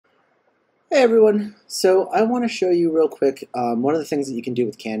Hey everyone, so I want to show you real quick one of the things that you can do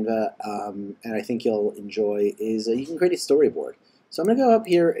with Canva, and I think you'll enjoy, is you can create a storyboard. So I'm going to go up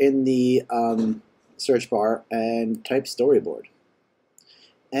here in the search bar and type storyboard.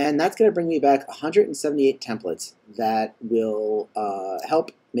 And that's going to bring me back 178 templates that will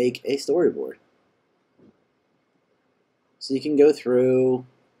help make a storyboard. So you can go through,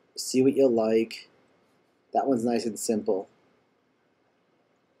 see what you like. That one's nice and simple.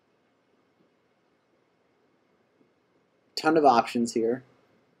 Ton of options here.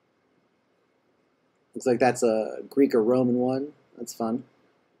 Looks like that's a Greek or Roman one. That's fun.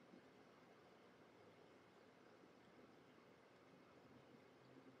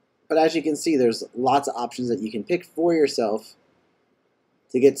 But as you can see, there's lots of options that you can pick for yourself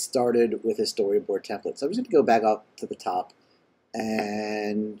to get started with a storyboard template. So I'm just going to go back up to the top,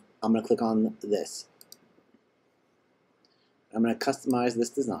 and I'm going to click on this. I'm going to customize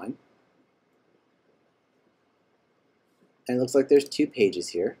this design. And it looks like there's two pages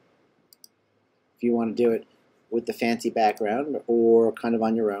here. If you want to do it with the fancy background or kind of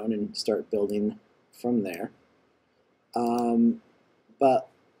on your own and start building from there. But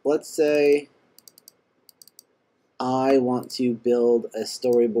let's say I want to build a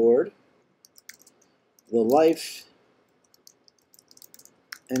storyboard, the life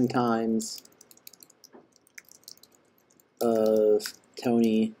and times of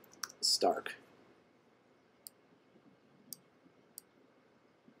Tony Stark.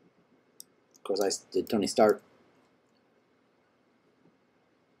 Of course, I did Tony Stark.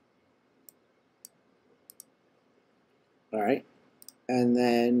 All right, and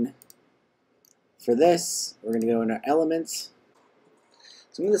then for this, we're going to go into Elements.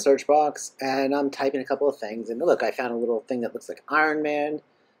 So I'm in the search box, and I'm typing a couple of things. And look, I found a little thing that looks like Iron Man.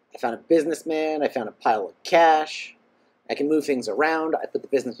 I found a businessman. I found a pile of cash. I can move things around. I put the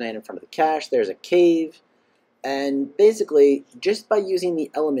businessman in front of the cash. There's a cave. And basically, just by using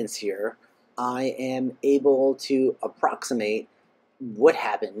the elements here, I am able to approximate what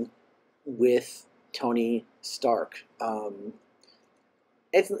happened with Tony Stark.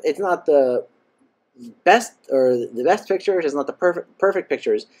 It's not the best, or the best pictures. It's not the perfect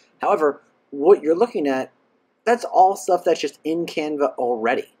pictures. However, what you're looking at, that's all stuff that's just in Canva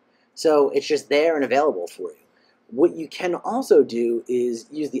already. So it's just there and available for you. What you can also do is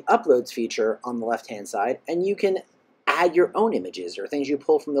use the uploads feature on the left-hand side, and you can add your own images or things you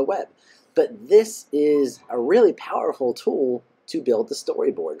pull from the web. But this is a really powerful tool to build the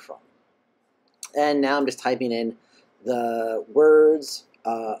storyboard from. And now I'm just typing in the words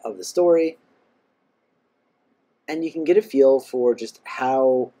of the story, and you can get a feel for just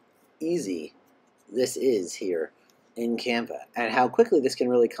how easy this is here in Canva and how quickly this can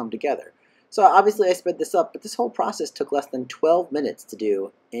really come together. So obviously I sped this up, but this whole process took less than 12 minutes to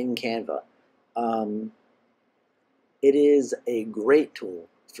do in Canva. It is a great tool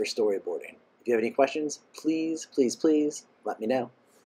for storyboarding. If you have any questions, please let me know.